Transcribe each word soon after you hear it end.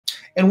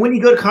And when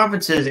you go to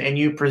conferences and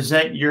you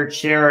present your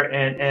chair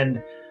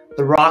and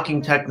the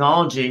rocking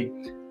technology,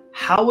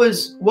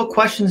 what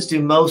questions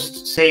do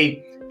most,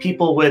 say,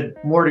 people with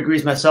more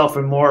degrees myself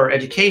and more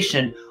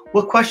education,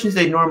 what questions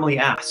they normally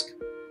ask?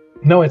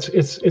 No,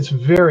 it's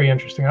very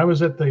interesting. I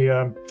was at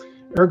the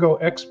Ergo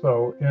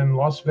Expo in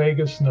Las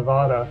Vegas,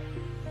 Nevada,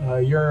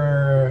 a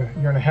year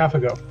and a half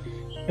ago.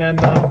 And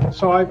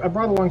so I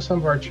brought along some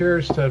of our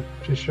chairs to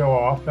show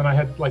off, and I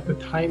had like the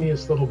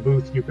tiniest little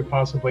booth you could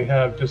possibly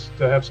have, just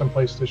to have some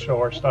place to show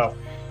our stuff.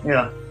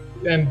 Yeah.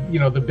 And you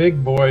know, the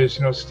big boys,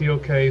 you know,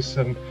 Steelcase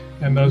and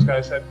those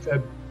guys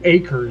had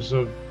acres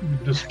of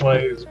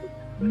displays,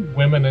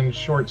 women in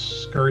short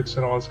skirts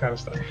and all this kind of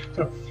stuff.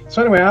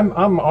 So anyway,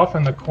 I'm off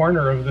in the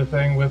corner of the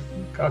thing with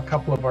a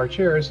couple of our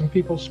chairs, and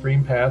people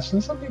stream past,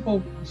 and some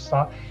people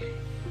stop.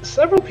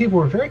 Several people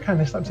were very kind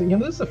of stopped saying, you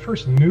know, this is the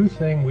first new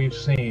thing we've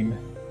seen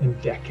in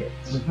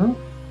decades. I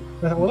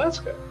thought, well, that's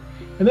good.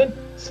 And then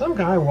some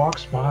guy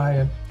walks by,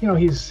 and you know,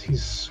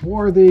 he's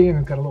swarthy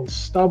and got a little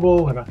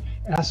stubble and a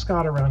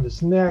ascot around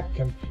his neck,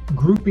 and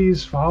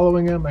groupies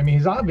following him. I mean,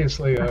 he's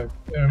obviously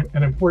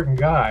an important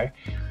guy.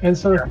 And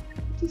so he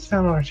sits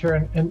down on our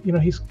chair, and you know,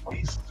 he's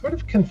sort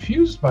of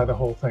confused by the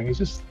whole thing.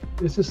 It's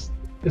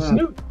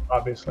new,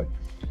 obviously.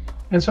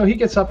 And so he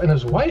gets up, and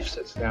his wife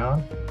sits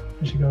down,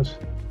 and she goes,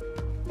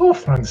 "Oh,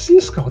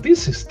 Francisco,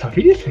 this is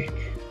terrific."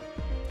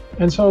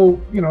 And so,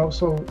 you know,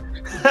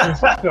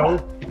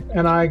 Francisco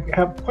and I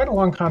have quite a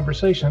long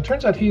conversation. It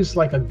turns out he's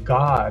like a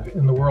god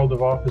in the world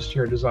of office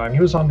chair design. He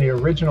was on the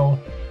original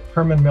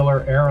Herman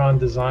Miller Aeron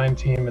design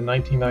team in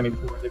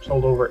 1994. They've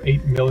sold over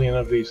 8 million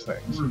of these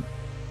things.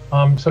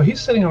 So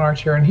he's sitting on our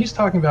chair, and he's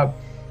talking about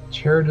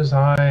chair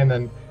design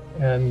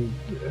and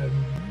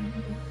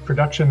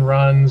production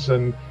runs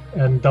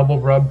and double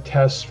rub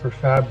tests for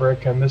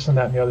fabric and this and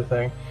that and the other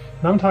thing.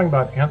 And I'm talking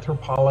about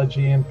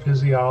anthropology and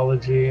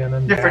physiology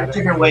and different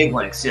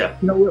wavelengths. Yeah.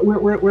 You know,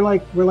 we're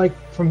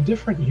like from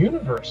different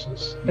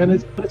universes, and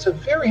it's a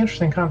very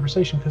interesting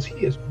conversation because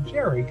he is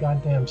very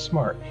goddamn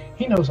smart.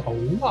 He knows a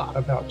lot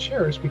about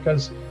chairs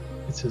because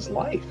it's his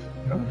life.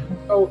 You know.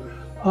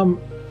 So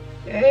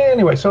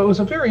anyway, so it was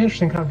a very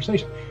interesting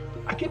conversation.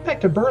 I get back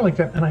to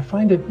Burlington, and I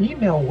find an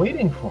email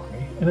waiting for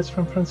me, and it's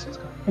from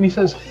Francisco, and he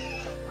says,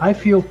 "I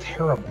feel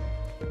terrible.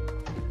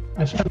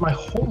 I've spent my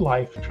whole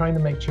life trying to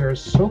make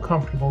chairs so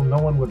comfortable no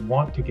one would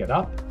want to get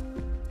up.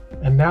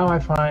 And now I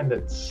find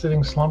that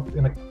sitting slumped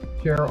in a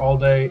chair all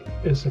day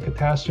is a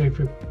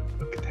catastrophe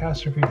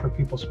for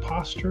people's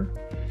posture,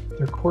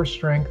 their core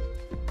strength,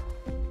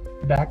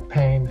 back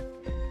pain,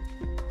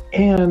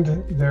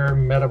 and their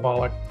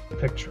metabolic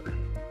picture.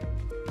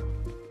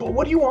 But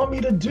what do you want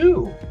me to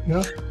do? You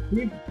know,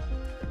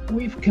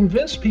 we've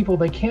convinced people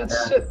they can't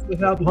sit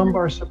without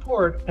lumbar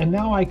support, and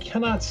now I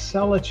cannot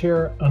sell a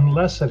chair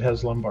unless it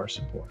has lumbar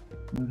support."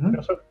 You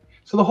know,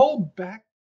 so the whole back